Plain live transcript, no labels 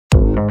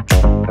Hey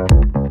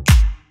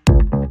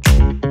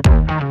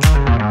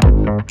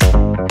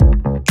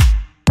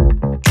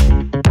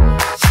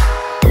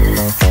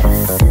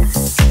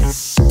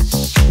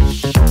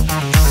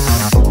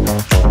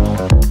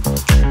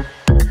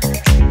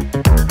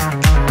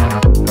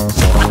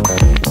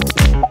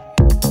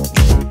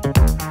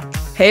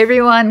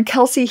everyone,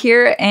 Kelsey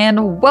here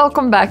and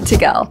welcome back to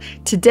Gal.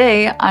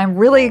 Today, I'm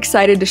really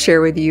excited to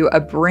share with you a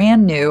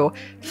brand new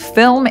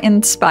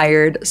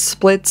film-inspired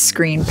split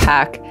screen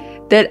pack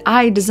that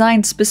I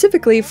designed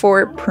specifically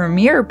for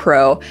Premiere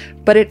Pro,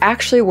 but it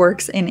actually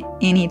works in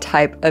any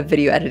type of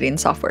video editing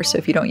software. So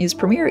if you don't use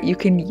Premiere, you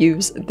can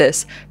use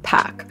this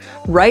pack.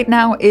 Right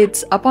now,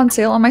 it's up on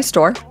sale on my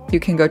store. You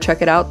can go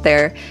check it out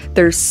there.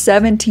 There's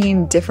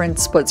 17 different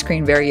split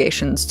screen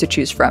variations to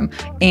choose from.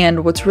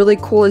 And what's really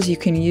cool is you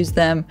can use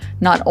them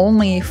not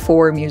only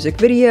for music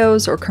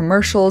videos or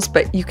commercials,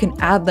 but you can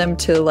add them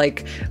to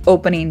like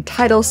opening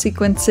title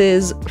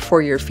sequences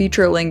for your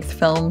feature-length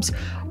films,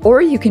 or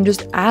you can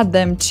just add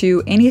them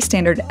to any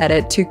standard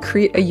edit to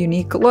create a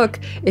unique look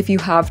if you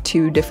have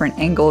two different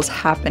angles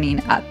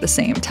happening at the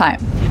same time.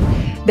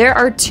 There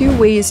are two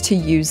ways to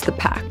use the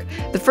pack.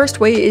 The first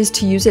way is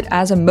to use it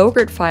as a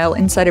MOGRT file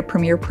inside of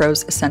Premiere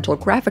Pro's Essential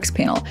Graphics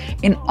panel,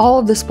 and all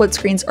of the split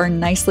screens are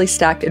nicely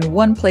stacked in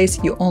one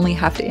place. You only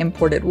have to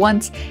import it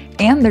once,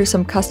 and there's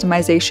some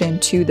customization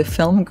to the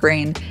film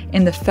grain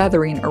and the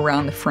feathering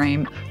around the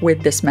frame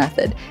with this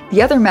method.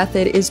 The other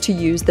method is to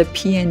use the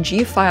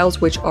PNG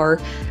files, which are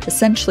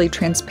essentially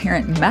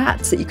transparent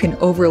mats that you can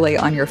overlay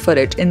on your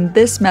footage, and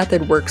this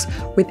method works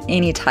with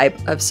any type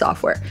of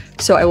software.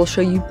 So I will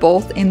show you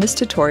both in this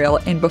tutorial,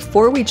 and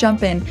before we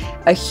jump in,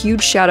 a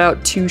huge shout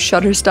out to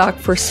Shutterstock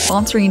for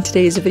sponsoring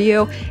today's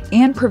video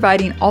and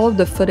providing all of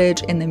the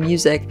footage and the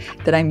music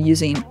that I'm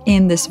using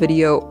in this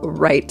video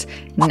right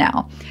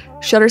now.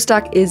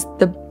 Shutterstock is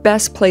the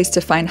best place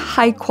to find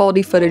high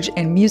quality footage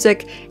and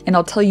music, and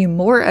I'll tell you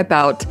more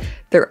about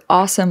their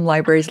awesome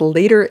libraries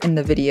later in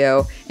the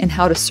video and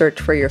how to search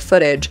for your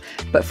footage.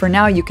 But for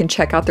now, you can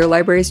check out their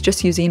libraries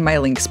just using my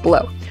links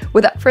below.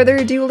 Without further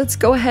ado, let's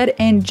go ahead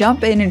and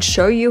jump in and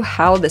show you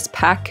how this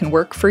pack can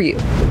work for you.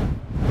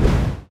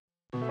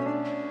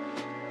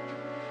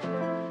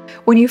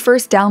 When you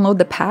first download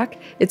the pack,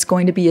 it's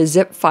going to be a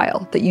zip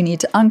file that you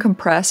need to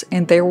uncompress,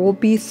 and there will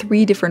be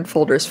 3 different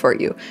folders for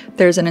you.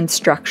 There's an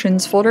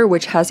instructions folder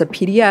which has a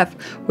PDF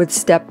with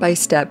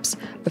step-by-steps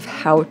of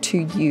how to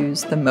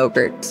use the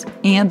MOGRTs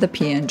and the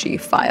PNG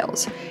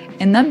files.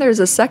 And then there's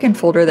a second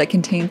folder that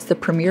contains the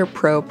Premiere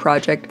Pro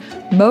project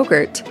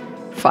MOGRT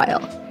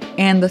file.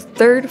 And the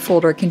third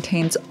folder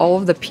contains all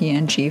of the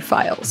PNG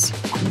files.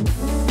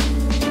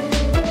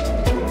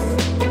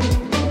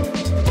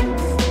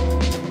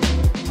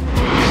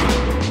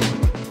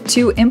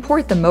 To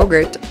import the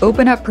MOGRT,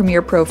 open up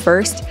Premiere Pro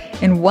first,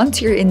 and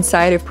once you're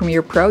inside of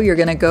Premiere Pro, you're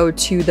going to go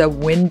to the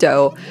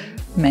Window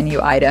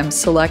menu item,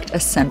 select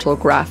Essential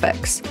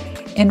Graphics.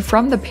 And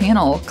from the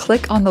panel,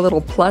 click on the little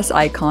plus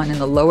icon in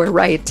the lower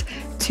right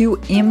to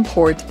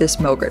import this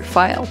MOGRT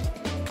file.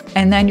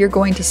 And then you're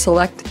going to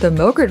select the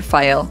MOGRT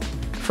file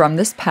from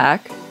this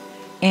pack,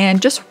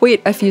 and just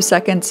wait a few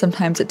seconds.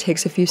 Sometimes it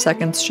takes a few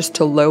seconds just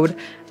to load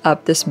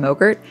up this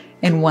MOGRT.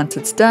 And once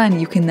it's done,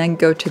 you can then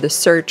go to the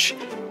search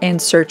and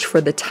search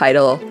for the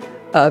title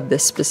of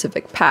this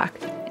specific pack,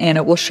 and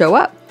it will show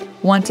up.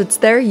 Once it's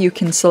there, you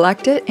can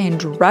select it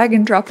and drag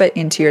and drop it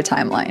into your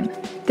timeline.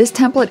 This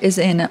template is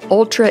in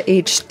Ultra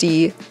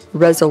HD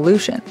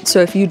resolution,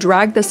 so if you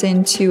drag this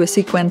into a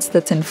sequence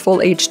that's in full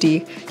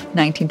HD,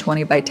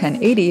 1920 by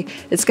 1080,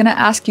 it's going to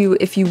ask you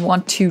if you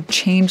want to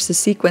change the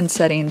sequence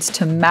settings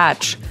to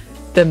match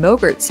the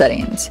MOGRT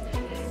settings.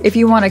 If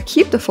you want to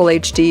keep the full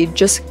HD,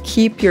 just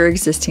keep your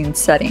existing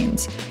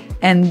settings.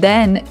 And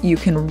then you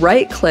can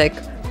right-click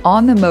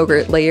on the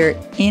MOGRT layer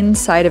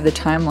inside of the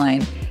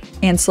timeline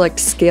and select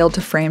Scale to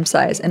Frame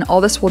Size. And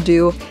all this will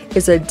do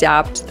is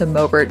adapt the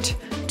MOGRT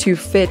to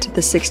fit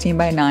the 16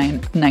 by 9,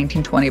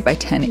 1920 by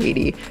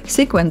 1080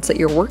 sequence that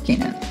you're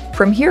working in.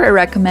 From here, I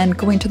recommend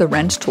going to the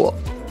Wrench tool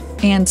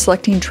and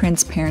selecting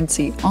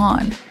Transparency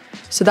On.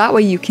 So that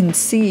way you can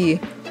see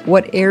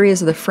what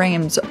areas of the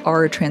frames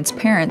are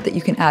transparent that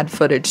you can add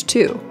footage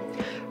to.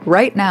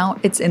 Right now,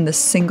 it's in the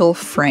single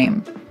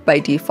frame by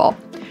default.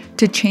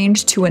 To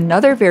change to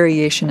another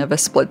variation of a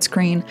split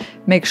screen,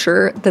 make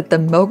sure that the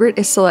MOGRT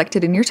is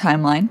selected in your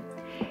timeline,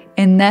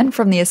 and then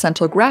from the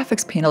Essential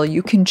Graphics panel,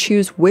 you can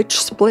choose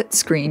which split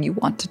screen you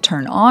want to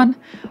turn on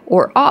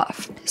or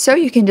off. So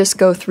you can just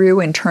go through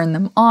and turn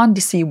them on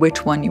to see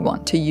which one you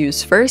want to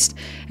use first,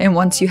 and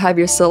once you have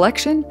your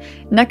selection,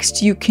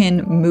 next you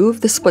can move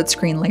the split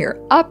screen layer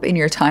up in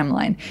your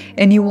timeline,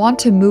 and you want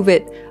to move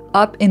it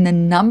up in the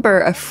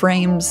number of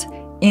frames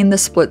in the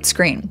split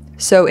screen.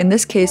 So in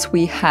this case,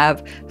 we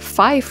have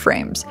 5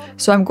 frames.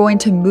 So I'm going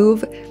to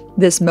move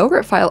this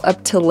MOGRT file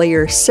up to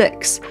layer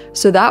 6.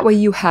 So that way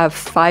you have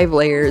 5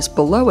 layers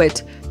below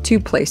it to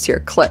place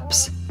your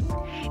clips.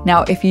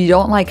 Now, if you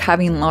don't like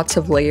having lots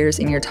of layers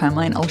in your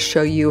timeline, I'll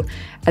show you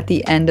at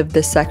the end of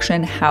this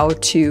section how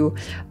to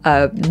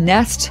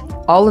nest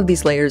all of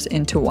these layers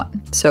into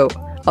one. So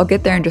I'll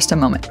get there in just a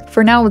moment.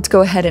 For now, let's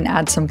go ahead and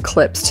add some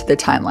clips to the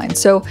timeline.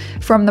 So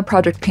from the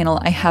project panel,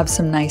 I have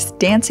some nice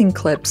dancing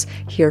clips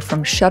here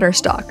from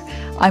Shutterstock.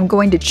 I'm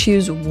going to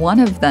choose one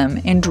of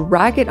them and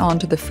drag it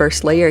onto the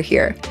first layer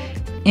here.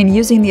 And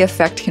using the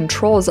effect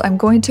controls, I'm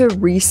going to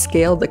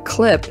rescale the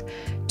clip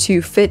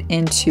to fit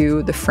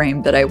into the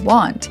frame that I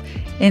want.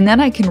 And then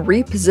I can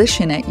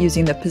reposition it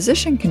using the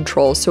position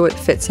control so it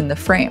fits in the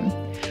frame.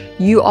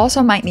 You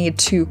also might need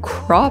to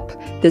crop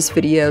this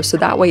video so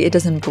that way it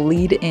doesn't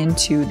bleed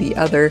into the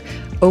other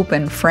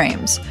open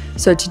frames.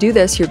 So to do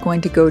this, you're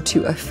going to go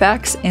to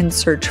Effects and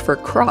search for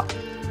Crop,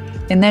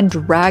 and then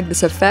drag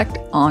this effect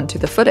onto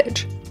the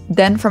footage.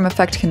 Then from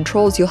Effect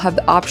Controls, you'll have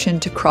the option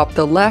to crop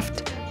the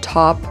left,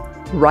 top,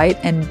 right,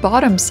 and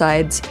bottom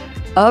sides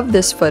of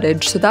this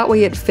footage so that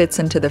way it fits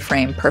into the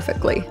frame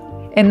perfectly.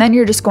 And then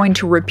you're just going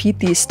to repeat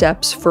these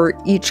steps for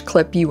each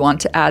clip you want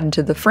to add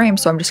into the frame.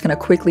 So I'm just going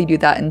to quickly do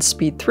that and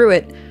speed through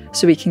it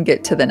so we can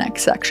get to the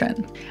next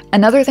section.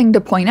 Another thing to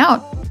point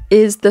out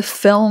is the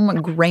film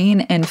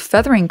grain and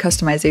feathering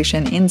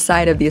customization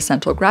inside of the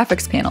Essential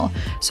Graphics panel.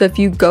 So if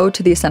you go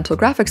to the Essential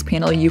Graphics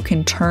panel, you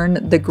can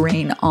turn the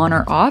grain on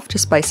or off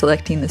just by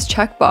selecting this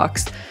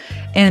checkbox.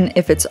 And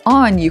if it's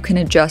on, you can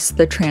adjust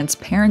the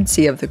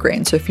transparency of the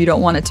grain. So if you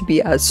don't want it to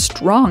be as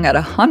strong at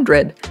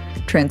 100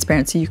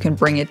 transparency, you can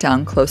bring it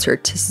down closer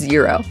to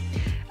 0.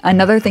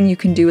 Another thing you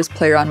can do is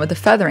play around with the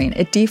feathering.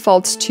 It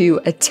defaults to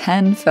a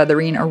 10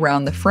 feathering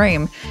around the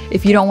frame.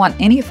 If you don't want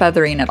any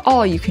feathering at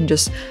all, you can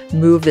just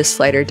move this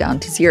slider down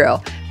to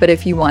 0. But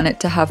if you want it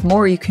to have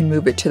more, you can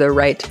move it to the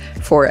right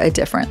for a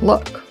different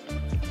look.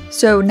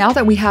 So now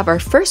that we have our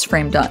first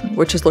frame done,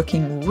 which is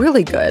looking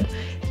really good,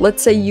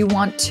 let's say you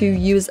want to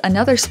use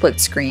another split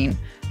screen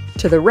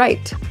to the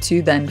right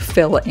to then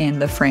fill in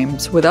the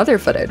frames with other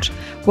footage.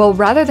 Well,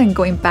 rather than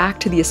going back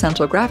to the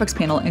Essential Graphics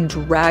panel and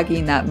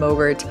dragging that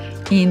Mogert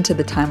into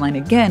the timeline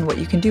again, what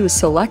you can do is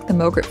select the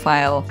Mogert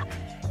file,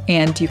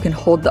 and you can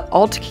hold the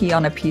Alt key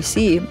on a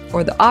PC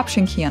or the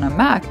Option key on a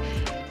Mac,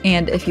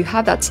 and if you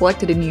have that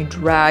selected and you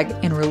drag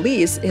and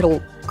release,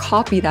 it'll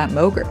copy that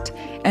Mogert.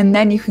 And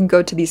then you can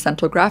go to the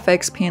Essential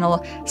Graphics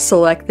panel,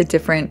 select the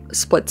different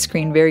split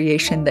screen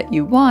variation that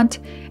you want,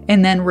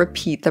 and then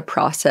repeat the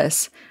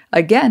process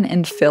again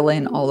and fill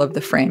in all of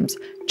the frames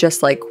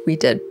just like we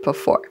did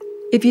before.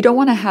 If you don't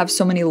want to have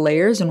so many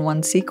layers in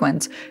one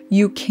sequence,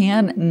 you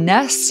can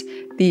nest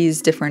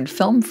these different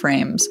film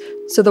frames.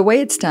 So the way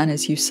it's done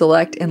is you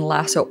select and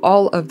lasso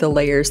all of the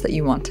layers that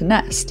you want to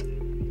nest.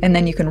 And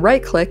then you can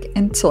right click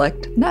and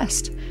select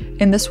Nest.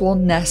 And this will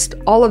nest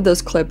all of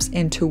those clips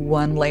into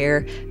one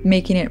layer,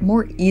 making it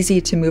more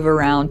easy to move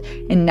around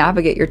and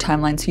navigate your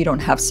timeline so you don't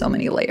have so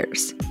many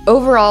layers.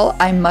 Overall,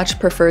 I much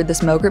prefer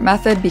this Mogert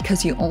method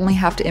because you only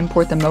have to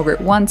import the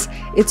Mogert once.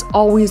 It's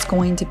always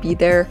going to be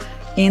there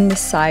in the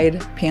side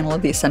panel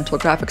of the Essential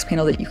Graphics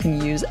panel that you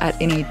can use at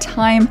any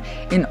time,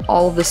 and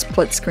all of the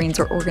split screens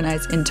are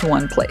organized into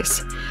one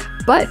place.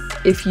 But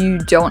if you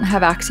don't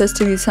have access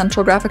to the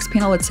Essential Graphics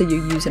panel, let's say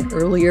you use an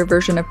earlier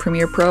version of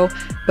Premiere Pro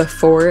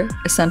before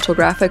Essential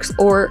Graphics,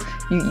 or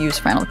you use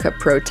Final Cut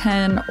Pro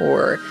 10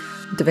 or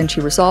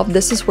Davinci Resolve,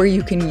 this is where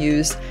you can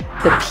use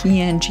the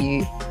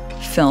PNG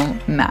film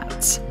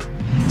mats.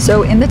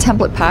 So in the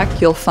template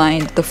pack, you'll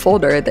find the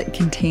folder that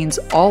contains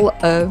all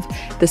of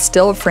the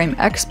still frame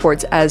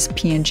exports as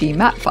PNG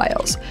matte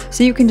files.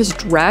 So you can just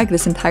drag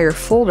this entire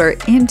folder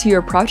into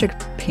your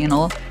project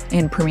panel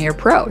in Premiere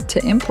Pro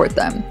to import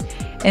them.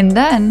 And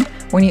then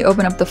when you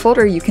open up the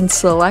folder, you can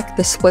select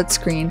the split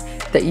screen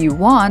that you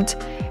want.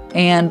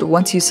 And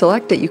once you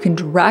select it, you can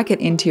drag it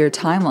into your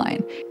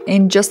timeline.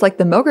 And just like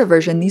the Mogert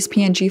version, these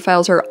PNG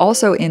files are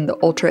also in the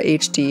Ultra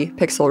HD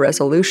pixel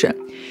resolution.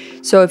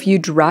 So if you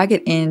drag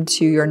it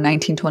into your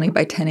 1920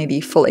 by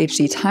 1080 Full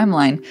HD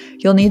timeline,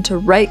 you'll need to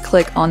right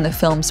click on the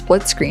film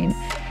split screen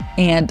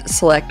and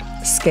select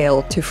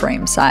Scale to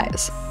Frame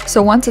Size.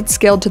 So once it's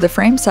scaled to the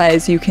frame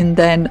size, you can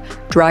then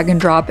drag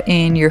and drop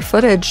in your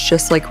footage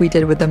just like we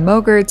did with the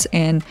Mogerts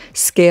and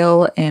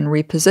scale and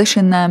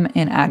reposition them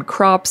and add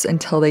crops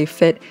until they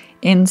fit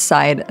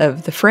inside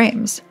of the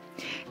frames.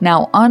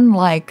 Now,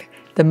 unlike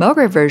the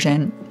Mogert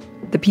version,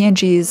 the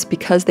PNGs,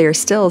 because they are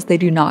stills, they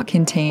do not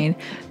contain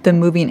the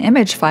moving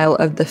image file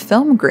of the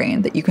film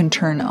grain that you can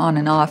turn on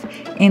and off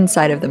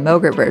inside of the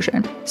Mogert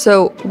version.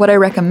 So what I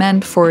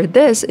recommend for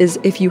this is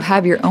if you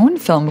have your own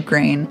film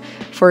grain,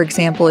 for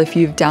example, if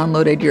you've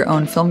downloaded your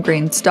own film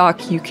grain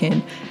stock, you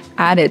can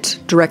add it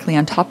directly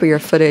on top of your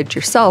footage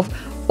yourself.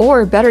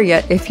 Or better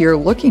yet, if you're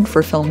looking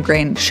for film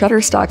grain,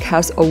 Shutterstock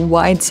has a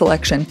wide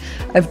selection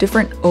of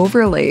different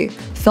overlay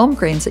film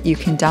grains that you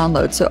can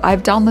download. So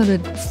I've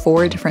downloaded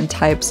 4 different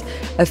types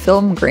of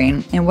film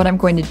grain, and what I'm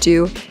going to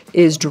do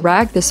is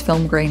drag this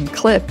film grain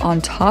clip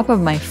on top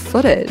of my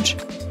footage.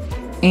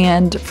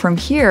 And from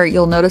here,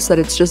 you'll notice that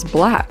it's just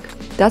black.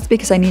 That's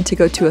because I need to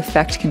go to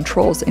Effect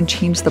Controls and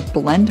change the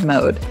blend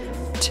mode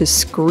to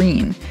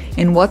screen.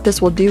 And what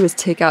this will do is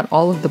take out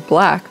all of the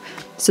black,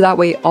 so that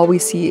way all we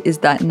see is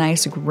that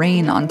nice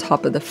grain on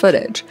top of the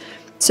footage.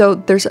 So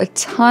there's a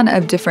ton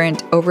of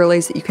different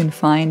overlays that you can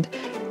find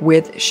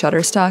with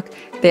Shutterstock.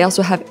 They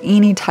also have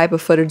any type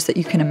of footage that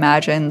you can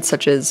imagine,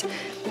 such as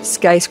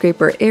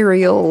skyscraper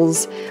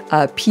aerials,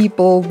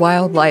 people,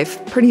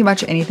 wildlife, pretty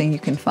much anything you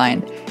can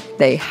find,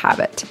 they have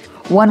it.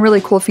 One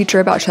really cool feature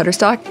about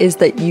Shutterstock is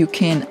that you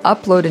can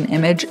upload an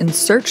image and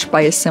search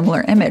by a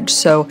similar image.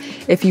 So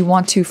if you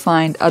want to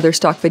find other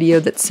stock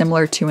video that's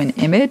similar to an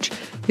image,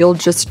 you'll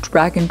just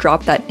drag and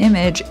drop that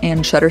image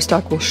and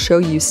Shutterstock will show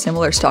you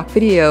similar stock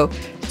video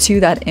to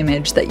that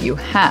image that you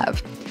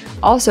have.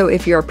 Also,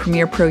 if you're a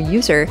Premiere Pro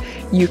user,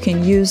 you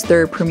can use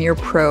their Premiere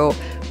Pro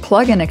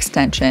plugin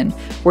extension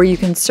where you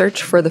can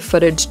search for the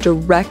footage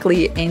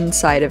directly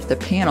inside of the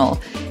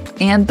panel.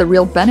 And the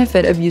real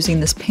benefit of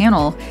using this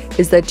panel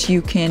is that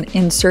you can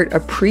insert a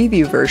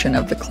preview version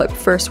of the clip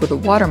first with a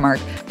watermark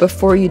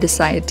before you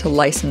decide to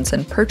license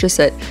and purchase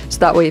it. So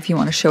that way, if you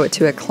want to show it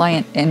to a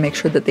client and make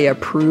sure that they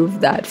approve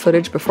that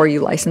footage before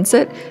you license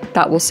it,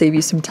 that will save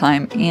you some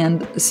time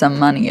and some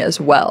money as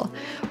well.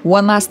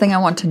 One last thing I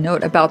want to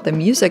note about the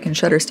music in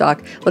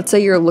Shutterstock, let's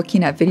say you're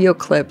looking at video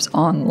clips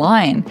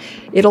online,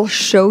 it'll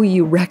show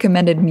you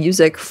recommended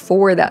music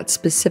for that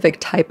specific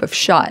type of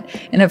shot.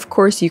 And of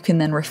course, you can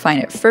then refine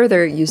it further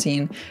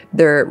using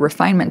their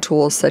refinement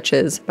tools such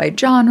as by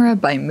genre,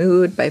 by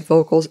mood, by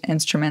vocals,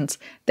 instruments.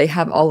 They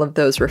have all of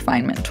those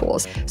refinement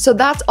tools. So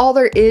that's all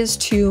there is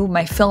to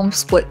my film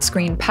split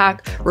screen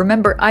pack.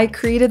 Remember, I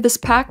created this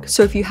pack,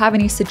 so if you have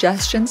any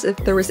suggestions, if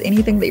there was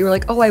anything that you were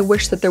like, oh, I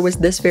wish that there was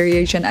this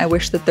variation, I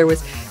wish that there was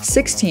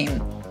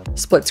 16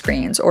 split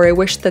screens, or I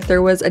wish that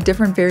there was a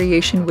different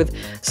variation with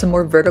some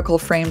more vertical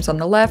frames on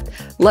the left,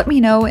 let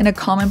me know in a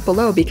comment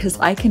below because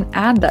I can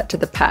add that to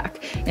the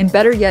pack. And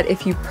better yet,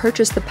 if you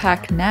purchase the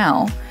pack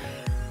now,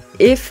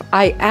 if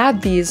I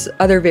add these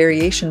other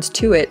variations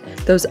to it,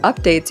 those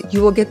updates,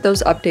 you will get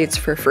those updates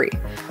for free.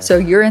 So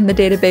you're in the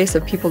database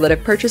of people that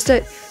have purchased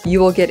it, you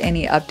will get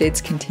any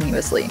updates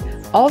continuously.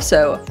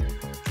 Also,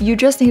 you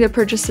just need to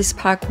purchase this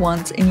pack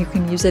once and you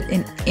can use it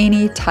in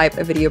any type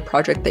of video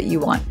project that you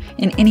want,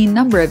 in any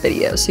number of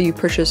videos. So you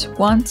purchase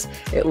once,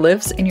 it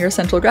lives in your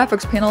Essential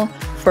Graphics panel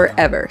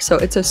forever. So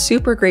it's a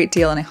super great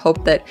deal and I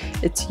hope that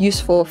it's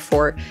useful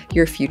for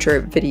your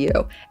future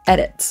video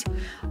edits.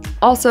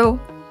 Also,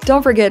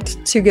 don't forget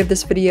to give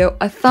this video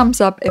a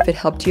thumbs up if it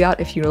helped you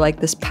out, if you like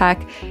this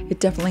pack.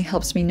 It definitely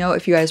helps me know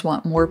if you guys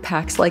want more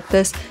packs like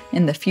this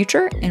in the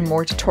future and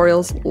more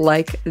tutorials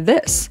like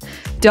this.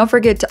 Don't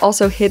forget to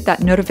also hit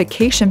that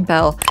notification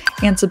bell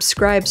and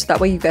subscribe so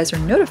that way you guys are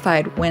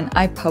notified when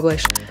I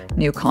publish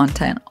new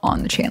content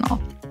on the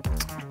channel.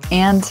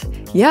 And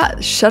yeah,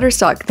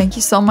 Shutterstock, thank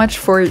you so much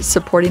for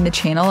supporting the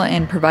channel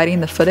and providing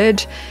the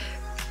footage.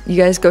 You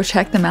guys go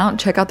check them out,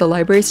 check out the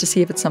libraries to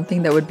see if it's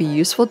something that would be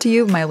useful to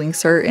you. My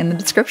links are in the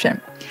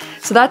description.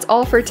 So that's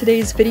all for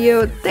today's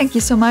video. Thank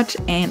you so much,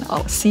 and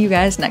I'll see you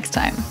guys next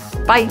time.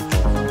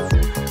 Bye!